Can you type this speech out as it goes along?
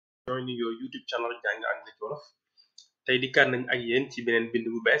ñooy ni yoo YouTube channel jàng anglais ci wolof tey dikkaat nañ ak yéen ci beneen bind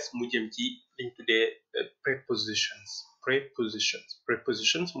bu bees mu jëm ci liñ tuddee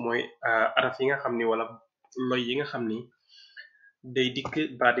prepositions mooy araf yi nga xam ni wala loy yi nga xam ni day dikk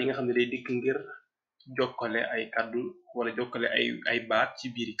baat yi nga xam ne day dikk ngir jokkale ay kàddu wala jokkale ay baat ci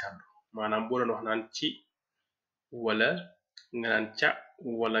biiri kàddu maanaam boo doon wax naan ci wala nga naan ca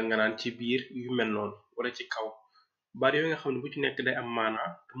wala nga naan ci biir yu mel noonu wala ci kaw baat yooyu nga xam ne bu ci nekk day am maanaa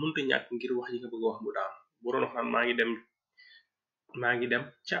te mënta ñàkk ngir wax yi nga bëgg a wax mu daan boo doon wax naan maa ngi dem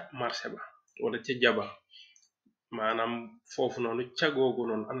ca marché ba wala ca jaba maanaam foofu noonu ca googu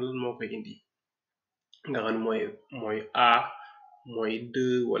noonu ana lan moo koy indi nga xam ne mooy a mooy de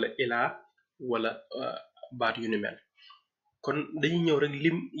wala ila wala baat yu ni mel kon dañuy ñëw rek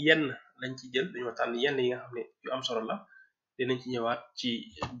lim yenn lañ ci jël dañoo tànn yenn yi nga xam ne yu am solo la dinañ ci ñëwaat ci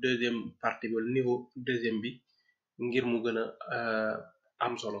deuxième partie bi wala niveau deuxième bi ngir mu gën a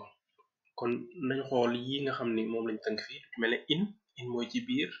am solo kon nañ xool yi nga xam ni moom lañ tënk fii mel ne in mooy ci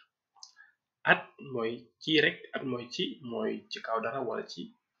biir at mooy ci rek at mooy ci kaw dara wala ci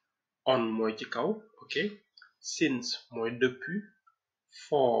on mooy ci kaw ok since mooy depuis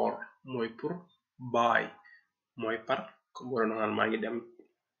for mooy pour by mooy par comme boo doon naan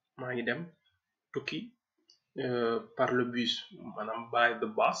maa ngi dem tukki par le bus maanaam by the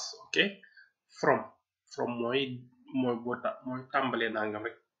bus ok from mooy mooy tàmbalee nangam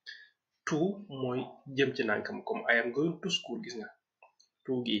rek to mooy jëm ci nangam comme I am going to school gis nga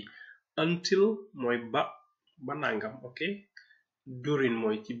to gi until mooy ba nangam ok during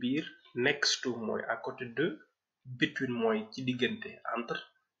mooy ci biir next to mooy à côté de between mooy ci diggante entre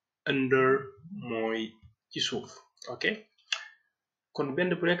under mooy ci suuf ok kon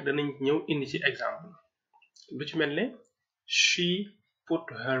benn bu nekk danañ ñëw indi ci exemple lu ci mel ne she put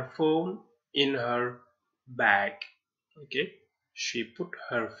her phone in her bag ok she put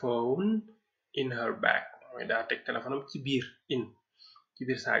her phone in her bag mooy daa teg téléphone am ci biir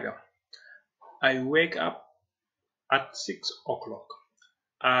saagam I wake up at 6 o'clock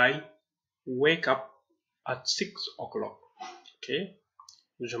I wake up at 6 o'clock ok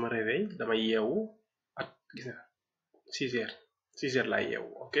je me réveille dama yeewu at gis nga 6 heures laa yeewu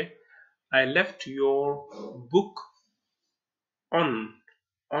ok I left your book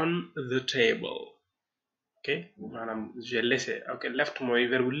on the table ok maanaam j'ai laissé ok left mooy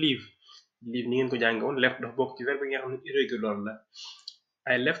verbe leave ni ngeen ko jàngoon left dafa bokk ci verbe yi nga xam ne irrégulier la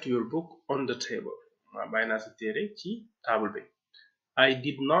I left your book on the table maa bàyyi naa sa téere ci table bi I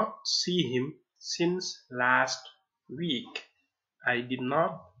did not see him since last week I did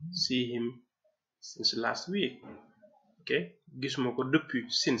not see him since last week ok gisuma ko depuis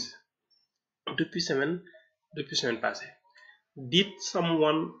semaine passée did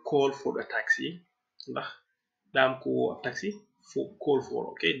someone call for a taxi ndax daam ko woo taxi call for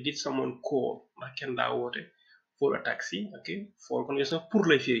ok did someone call ndax kenn daa woote for a taxi ok for kon gis nga pour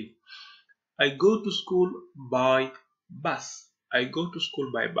lay firi I go to school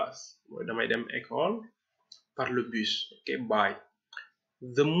by bus mooy damay dem école par le bus ok by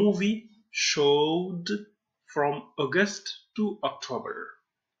the movie showed from August to October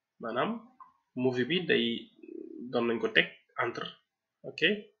maanaam movie bi day doon nañ ko teg entre ok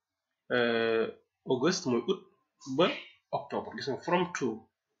August mooy août ba octobre gis nga from to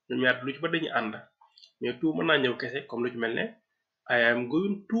ñoom ñaar lu ci ba dañuy ànd mais to mën naa ñëw kese comme lu ci mel ne I am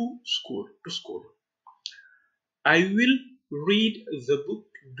going to school I will read the book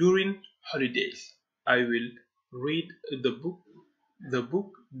during holidays I will read the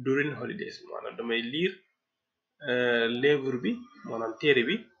book during holidays maanaam damay lire livre bi maanaam téere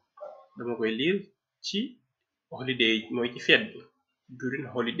bi dama koy lire ci holiday mooy ci fête bi during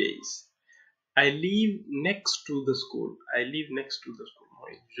holidays I live next to the school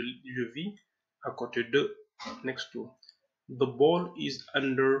mooy je vis à côté de next to the ball is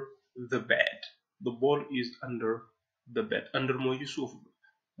under the bed under mooy ci suuf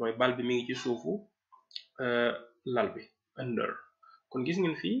mooy bal bi mi ngi ci suufu lal bi under kon gis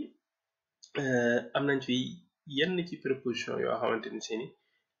ngeen fii am nañ fi yenn ci préposition yoo xamante ni seeni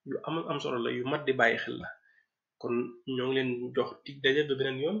yu am solo la yu mat di bàyyi xel la kon ñoo ngi leen jox dig daje ba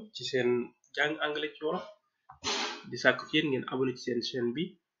beneen yoon ci seen jàng anglais ci wolof di sàkku ci yéen ngeen abonné ci seen chaîne bi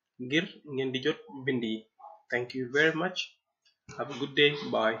ngir ngeen di jot bind yi thank you very much have a good day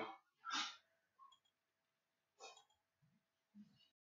bye